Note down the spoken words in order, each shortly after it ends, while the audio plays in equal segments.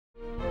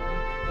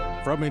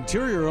From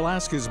Interior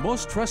Alaska's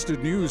most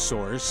trusted news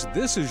source,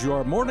 this is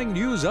your morning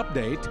news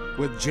update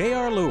with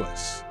J.R.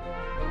 Lewis.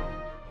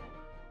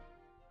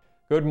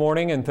 Good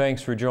morning and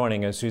thanks for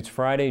joining us. It's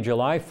Friday,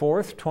 July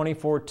 4th,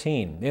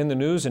 2014. In the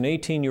news, an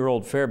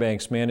 18-year-old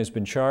Fairbanks man has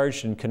been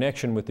charged in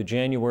connection with the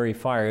January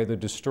fire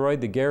that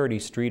destroyed the Garrity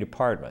Street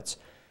apartments.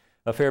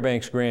 A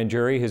Fairbanks grand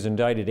jury has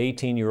indicted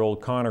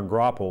 18-year-old Connor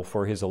Groppel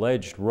for his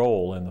alleged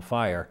role in the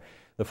fire.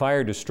 The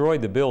fire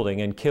destroyed the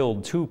building and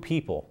killed 2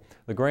 people.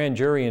 The grand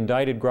jury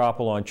indicted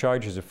Groppel on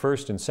charges of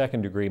first and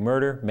second-degree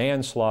murder,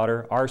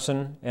 manslaughter,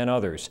 arson, and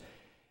others.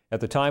 At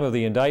the time of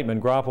the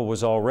indictment, Groppel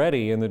was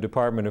already in the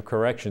Department of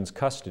Corrections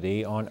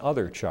custody on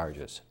other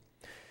charges.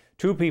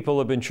 2 people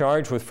have been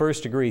charged with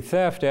first-degree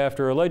theft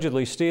after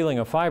allegedly stealing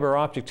a fiber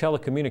optic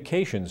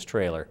telecommunications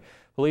trailer.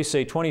 Police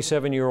say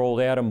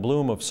 27-year-old Adam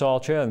Bloom of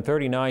Salcha and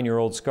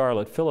 39-year-old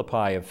Scarlett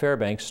Philippi of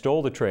Fairbanks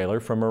stole the trailer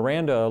from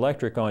Miranda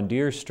Electric on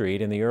Deer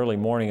Street in the early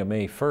morning of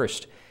May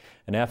 1st.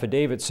 An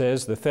affidavit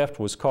says the theft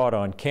was caught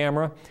on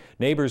camera.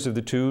 Neighbors of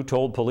the 2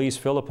 told police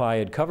Philippi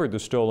had covered the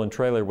stolen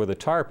trailer with a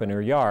tarp in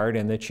her yard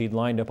and that she'd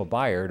lined up a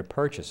buyer to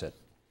purchase it.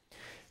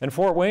 And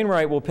Fort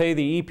Wainwright will pay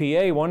the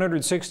EPA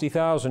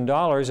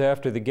 $160,000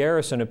 after the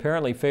garrison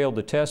apparently failed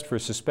to test for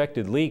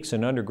suspected leaks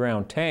in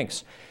underground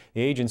tanks.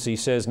 The agency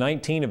says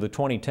 19 of the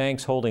 20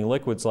 tanks holding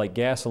liquids like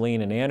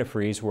gasoline and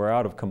antifreeze were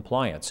out of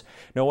compliance.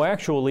 No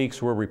actual leaks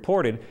were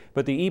reported,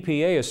 but the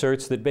EPA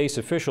asserts that base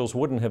officials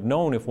wouldn't have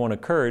known if one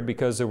occurred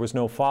because there was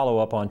no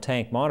follow-up on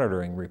tank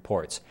monitoring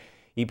reports.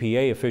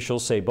 EPA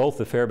officials say both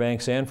the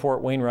Fairbanks and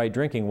Fort Wainwright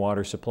drinking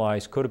water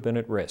supplies could have been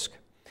at risk.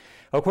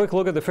 A quick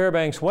look at the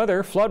Fairbanks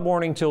weather. Flood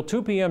warning till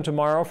 2 p.m.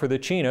 tomorrow for the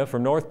Chena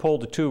from North Pole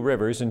to 2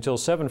 Rivers until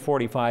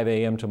 7:45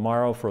 a.m.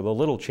 tomorrow for the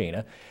Little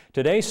Chena.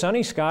 Today,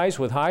 sunny skies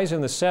with highs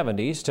in the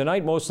 70s.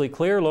 Tonight, mostly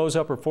clear, lows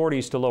upper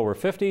 40s to lower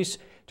 50s.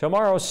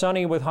 Tomorrow,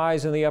 sunny with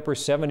highs in the upper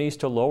 70s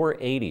to lower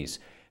 80s.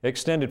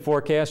 Extended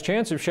forecast,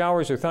 chance of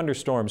showers or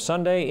thunderstorms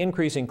Sunday,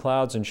 increasing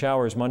clouds and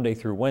showers Monday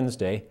through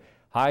Wednesday.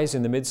 Highs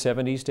in the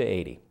mid-70s to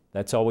 80.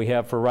 That's all we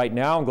have for right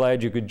now. I'm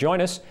glad you could join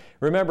us.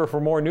 Remember,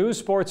 for more news,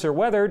 sports, or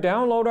weather,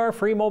 download our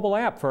free mobile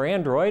app for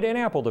Android and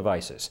Apple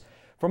devices.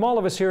 From all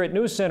of us here at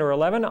News Center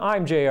 11,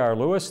 I'm J.R.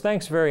 Lewis.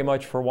 Thanks very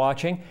much for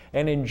watching,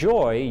 and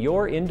enjoy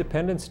your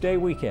Independence Day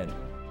weekend.